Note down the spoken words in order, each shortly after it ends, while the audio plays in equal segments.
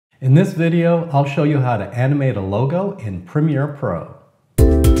In this video, I'll show you how to animate a logo in Premiere Pro.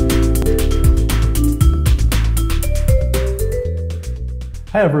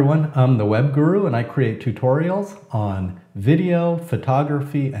 Hi everyone, I'm the Web Guru and I create tutorials on video,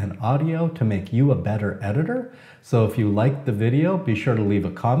 photography, and audio to make you a better editor. So if you like the video, be sure to leave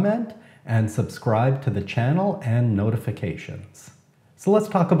a comment and subscribe to the channel and notifications. So let's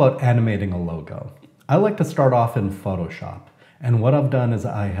talk about animating a logo. I like to start off in Photoshop. And what I've done is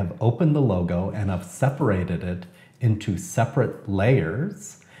I have opened the logo and I've separated it into separate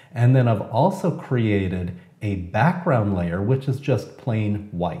layers. And then I've also created a background layer, which is just plain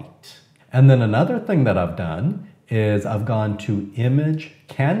white. And then another thing that I've done is I've gone to image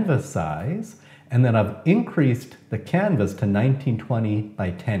canvas size, and then I've increased the canvas to 1920 by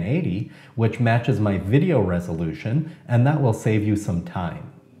 1080, which matches my video resolution, and that will save you some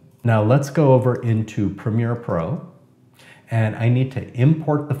time. Now let's go over into Premiere Pro. And I need to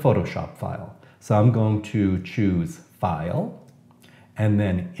import the Photoshop file. So I'm going to choose File, and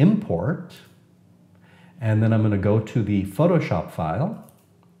then Import, and then I'm going to go to the Photoshop file.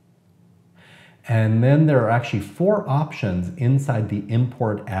 And then there are actually 4 options inside the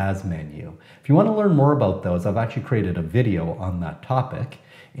Import As menu. If you want to learn more about those, I've actually created a video on that topic.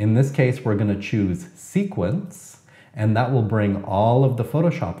 In this case, we're going to choose Sequence, and that will bring all of the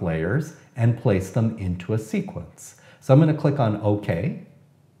Photoshop layers and place them into a sequence. So I'm going to click on OK.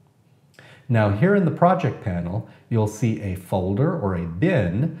 Now here in the project panel, you'll see a folder or a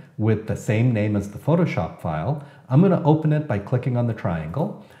bin with the same name as the Photoshop file. I'm going to open it by clicking on the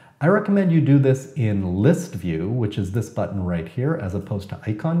triangle. I recommend you do this in list view, which is this button right here, as opposed to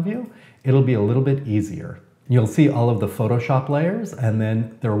icon view. It'll be a little bit easier. You'll see all of the Photoshop layers, and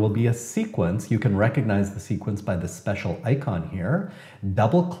then there will be a sequence. You can recognize the sequence by the special icon here.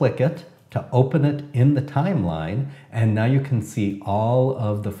 Double click it to open it in the timeline, and now you can see all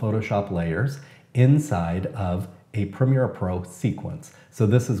of the Photoshop layers inside of a Premiere Pro sequence. So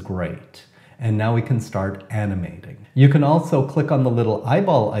this is great. And now we can start animating. You can also click on the little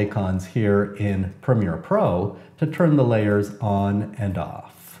eyeball icons here in Premiere Pro to turn the layers on and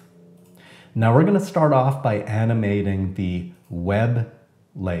off. Now we're going to start off by animating the web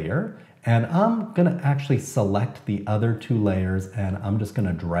layer. And I'm going to actually select the other 2 layers and I'm just going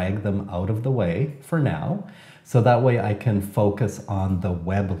to drag them out of the way for now. So that way I can focus on the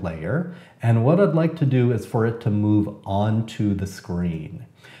web layer. And what I'd like to do is for it to move onto the screen.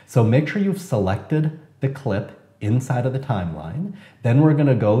 So make sure you've selected the clip inside of the timeline. Then we're going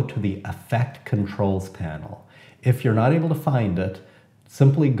to go to the Effect Controls panel. If you're not able to find it,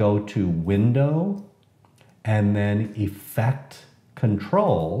 simply go to Window and then Effect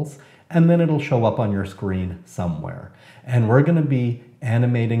Controls, and then it'll show up on your screen somewhere. And we're going to be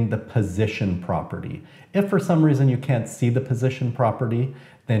animating the position property. If for some reason you can't see the position property,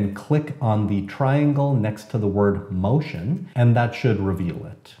 then click on the triangle next to the word motion, and that should reveal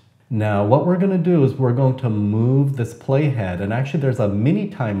it. Now what we're going to do is we're going to move this playhead, and actually there's a mini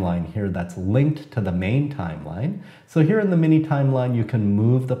timeline here that's linked to the main timeline. So here in the mini timeline you can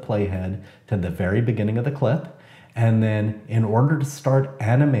move the playhead to the very beginning of the clip. And then in order to start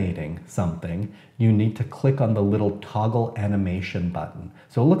animating something, you need to click on the little toggle animation button.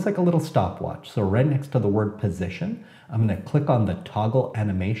 So it looks like a little stopwatch. So right next to the word position, I'm going to click on the toggle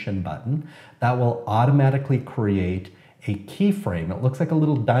animation button. That will automatically create a keyframe. It looks like a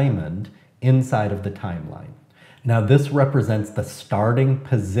little diamond inside of the timeline. Now this represents the starting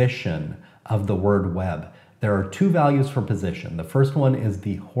position of the word web. There are 2 values for position. The first one is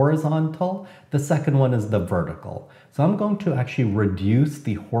the horizontal, the second one is the vertical. So I'm going to actually reduce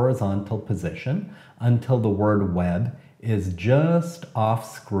the horizontal position until the word web is just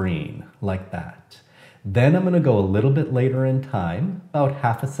off screen, like that. Then I'm going to go a little bit later in time, about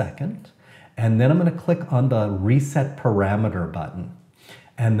half a second, and then I'm going to click on the Reset Parameter button.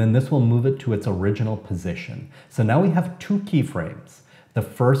 And then this will move it to its original position. So now we have 2 keyframes. The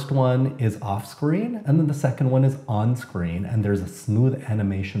first one is off screen, and then the second one is on screen, and there's a smooth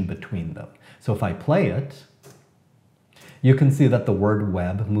animation between them. So if I play it, you can see that the word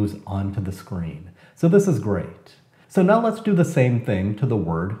web moves onto the screen. So this is great. So now let's do the same thing to the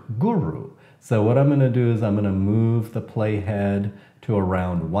word guru. So what I'm going to do is I'm going to move the playhead to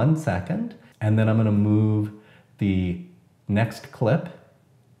around 1 second, and then I'm going to move the next clip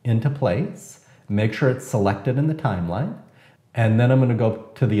into place, make sure it's selected in the timeline. And then I'm going to go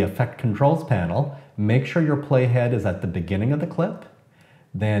to the Effect Controls panel, make sure your playhead is at the beginning of the clip.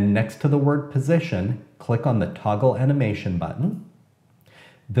 Then next to the word position, click on the toggle animation button.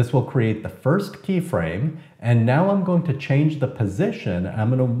 This will create the first keyframe, and now I'm going to change the position. I'm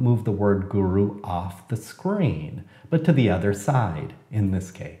going to move the word guru off the screen, but to the other side in this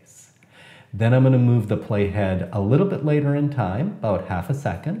case. Then I'm going to move the playhead a little bit later in time, about half a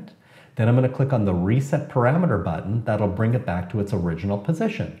second. Then I'm going to click on the reset parameter button. That'll bring it back to its original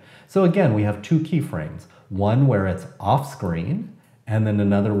position. So again, we have two keyframes, one where it's off screen, and then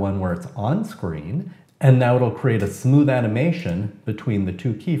another one where it's on screen. And now it'll create a smooth animation between the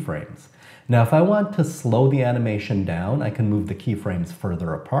two keyframes. Now, if I want to slow the animation down, I can move the keyframes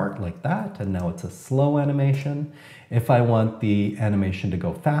further apart like that, and now it's a slow animation. If I want the animation to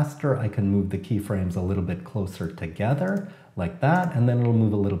go faster, I can move the keyframes a little bit closer together like that, and then it'll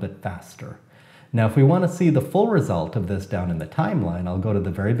move a little bit faster. Now, if we want to see the full result of this down in the timeline, I'll go to the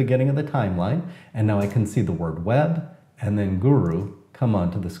very beginning of the timeline, and now I can see the word web and then guru come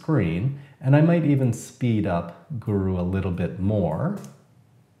onto the screen, and I might even speed up guru a little bit more.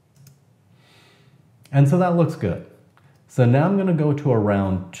 And so that looks good. So now I'm going to go to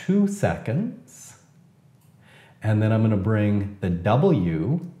around 2 seconds, and then I'm going to bring the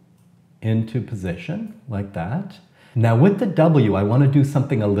W into position like that. Now with the W, I want to do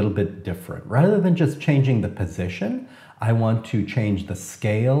something a little bit different. Rather than just changing the position, I want to change the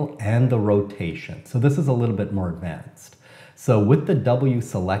scale and the rotation. So this is a little bit more advanced. So with the W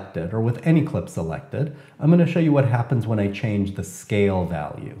selected, or with any clip selected, I'm going to show you what happens when I change the scale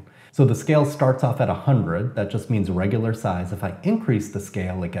value. So the scale starts off at 100, that just means regular size. If I increase the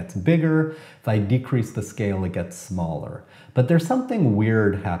scale, it gets bigger. If I decrease the scale, it gets smaller. But there's something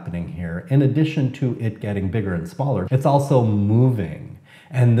weird happening here. In addition to it getting bigger and smaller, it's also moving.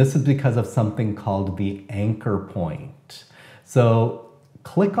 And this is because of something called the anchor point. So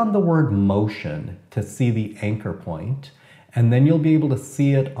click on the word motion to see the anchor point. And then you'll be able to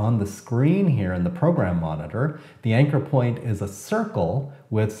see it on the screen here in the program monitor. The anchor point is a circle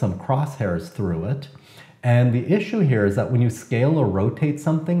with some crosshairs through it. And the issue here is that when you scale or rotate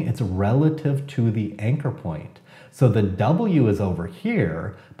something, it's relative to the anchor point. So the W is over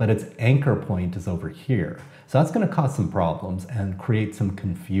here, but its anchor point is over here. So that's going to cause some problems and create some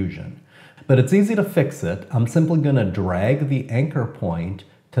confusion. But it's easy to fix it. I'm simply going to drag the anchor point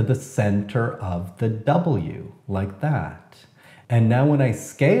to the center of the W, like that. And now when I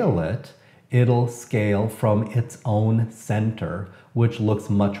scale it, it'll scale from its own center, which looks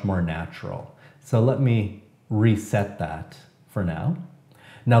much more natural. So let me reset that for now.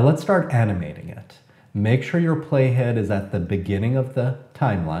 Now let's start animating it. Make sure your playhead is at the beginning of the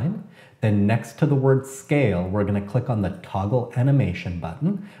timeline. Then next to the word scale, we're going to click on the toggle animation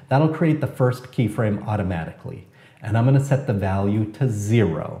button. That'll create the first keyframe automatically. And I'm going to set the value to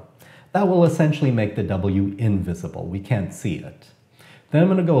 0. That will essentially make the W invisible. We can't see it. Then I'm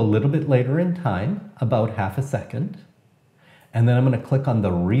going to go a little bit later in time, about half a second. And then I'm going to click on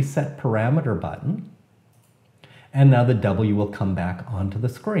the reset parameter button. And now the W will come back onto the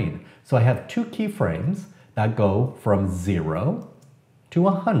screen. So I have two keyframes that go from 0 to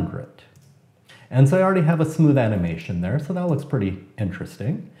 100. And so I already have a smooth animation there, so that looks pretty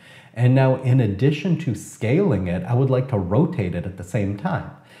interesting. And now in addition to scaling it, I would like to rotate it at the same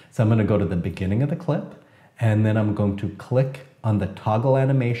time. So I'm going to go to the beginning of the clip, and then I'm going to click on the toggle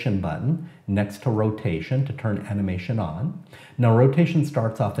animation button next to rotation to turn animation on. Now rotation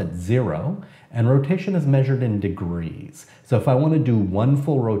starts off at 0, and rotation is measured in degrees. So if I want to do one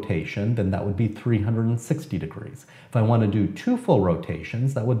full rotation, then that would be 360 degrees. If I want to do two full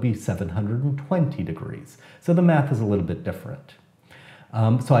rotations, that would be 720 degrees. So the math is a little bit different.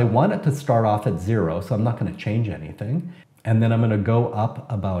 So I want it to start off at 0, so I'm not going to change anything. And then I'm going to go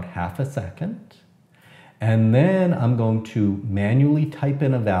up about half a second. And then I'm going to manually type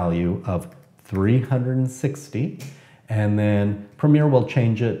in a value of 360. And then Premiere will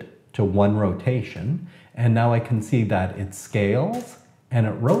change it to one rotation. And now I can see that it scales and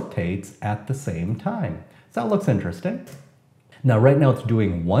it rotates at the same time. So that looks interesting. Now right now it's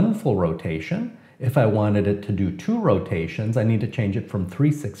doing one full rotation. If I wanted it to do two rotations, I need to change it from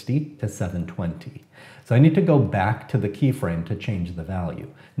 360 to 720. So I need to go back to the keyframe to change the value.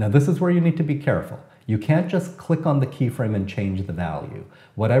 Now this is where you need to be careful. You can't just click on the keyframe and change the value.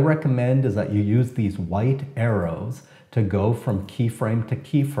 What I recommend is that you use these white arrows to go from keyframe to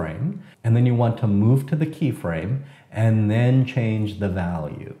keyframe, and then you want to move to the keyframe and then change the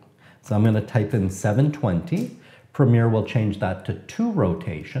value. So I'm going to type in 720. Premiere will change that to two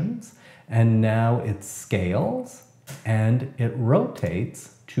rotations. And now it scales and it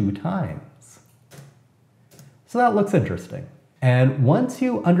rotates 2 times. So that looks interesting. And once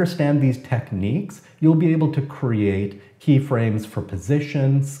you understand these techniques, you'll be able to create keyframes for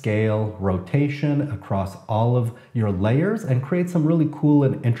position, scale, rotation across all of your layers and create some really cool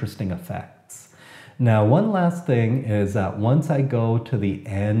and interesting effects. Now, one last thing is that once I go to the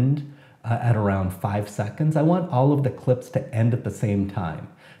end at around 5 seconds, I want all of the clips to end at the same time.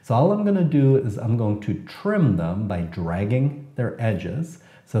 So all I'm going to do is I'm going to trim them by dragging their edges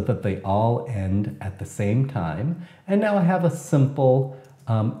so that they all end at the same time. And now I have a simple,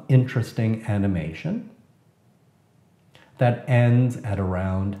 interesting animation that ends at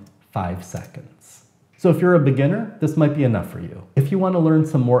around 5 seconds. So if you're a beginner, this might be enough for you. If you want to learn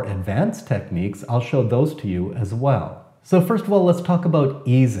some more advanced techniques, I'll show those to you as well. So first of all, let's talk about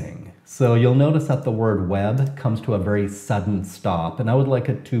easing. So you'll notice that the word web comes to a very sudden stop, and I would like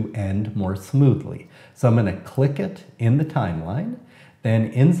it to end more smoothly. So I'm going to click it in the timeline. Then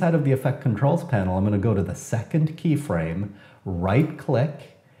inside of the Effect Controls panel, I'm going to go to the second keyframe,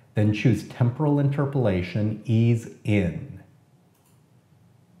 right-click, then choose Temporal Interpolation, Ease In.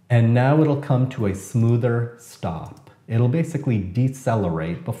 And now it'll come to a smoother stop. It'll basically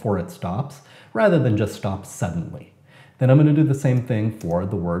decelerate before it stops, rather than just stop suddenly. Then I'm going to do the same thing for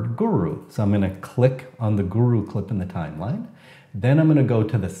the word guru. So I'm going to click on the guru clip in the timeline. Then I'm going to go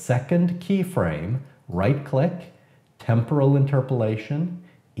to the second keyframe, right-click, Temporal Interpolation,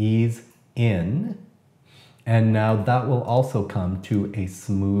 Ease In. And now that will also come to a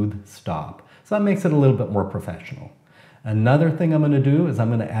smooth stop. So that makes it a little bit more professional. Another thing I'm going to do is I'm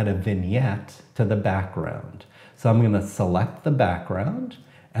going to add a vignette to the background. So I'm going to select the background,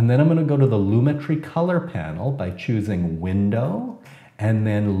 and then I'm going to go to the Lumetri Color panel by choosing Window and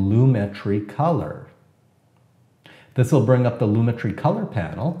then Lumetri Color. This will bring up the Lumetri Color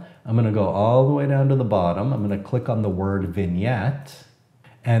panel. I'm going to go all the way down to the bottom. I'm going to click on the word vignette,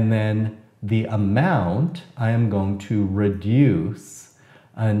 and then the amount I am going to reduce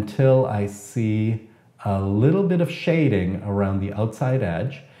until I see a little bit of shading around the outside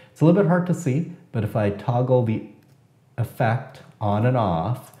edge. It's a little bit hard to see, but if I toggle the effect on and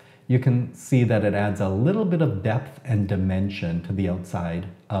off, you can see that it adds a little bit of depth and dimension to the outside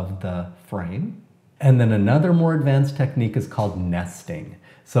of the frame. And then another more advanced technique is called nesting.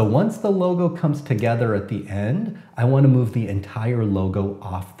 So once the logo comes together at the end, I want to move the entire logo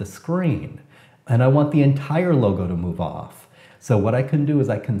off the screen. And I want the entire logo to move off. So what I can do is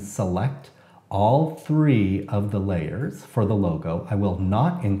I can select all 3 of the layers for the logo. I will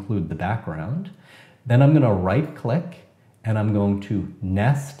not include the background. Then I'm going to right-click and I'm going to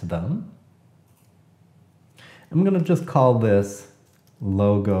nest them. I'm going to just call this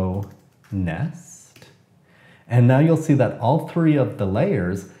logo nest. And now you'll see that all 3 of the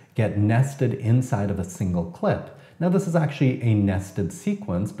layers get nested inside of a single clip. Now this is actually a nested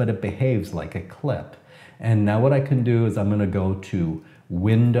sequence, but it behaves like a clip. And now what I can do is I'm going to go to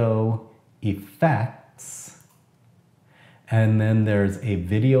Window, Effects, and then there's a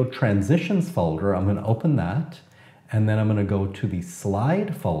Video Transitions folder. I'm going to open that, and then I'm going to go to the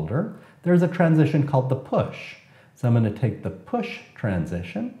Slide folder. There's a transition called the Push. So I'm going to take the Push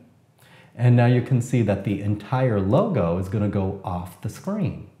transition, and now you can see that the entire logo is going to go off the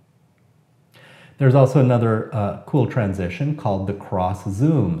screen. There's also another cool transition called the Cross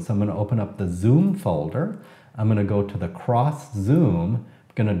Zoom. So I'm going to open up the Zoom folder. I'm going to go to the Cross Zoom.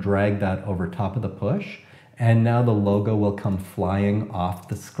 I'm going to drag that over top of the Push. And now the logo will come flying off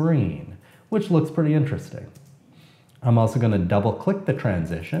the screen, which looks pretty interesting. I'm also going to double click the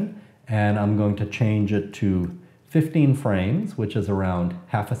transition, and I'm going to change it to 15 frames, which is around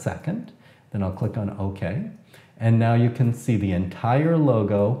half a second. Then I'll click on OK. And now you can see the entire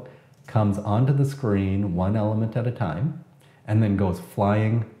logo comes onto the screen, one element at a time, and then goes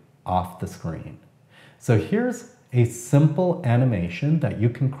flying off the screen. So here's a simple animation that you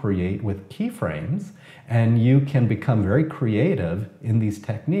can create with keyframes, and you can become very creative in these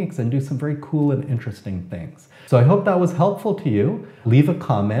techniques and do some very cool and interesting things. So I hope that was helpful to you. Leave a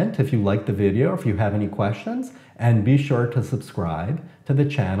comment if you liked the video or if you have any questions, and be sure to subscribe to the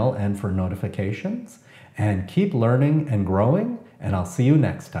channel and for notifications. And keep learning and growing, and I'll see you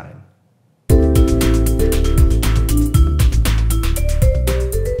next time.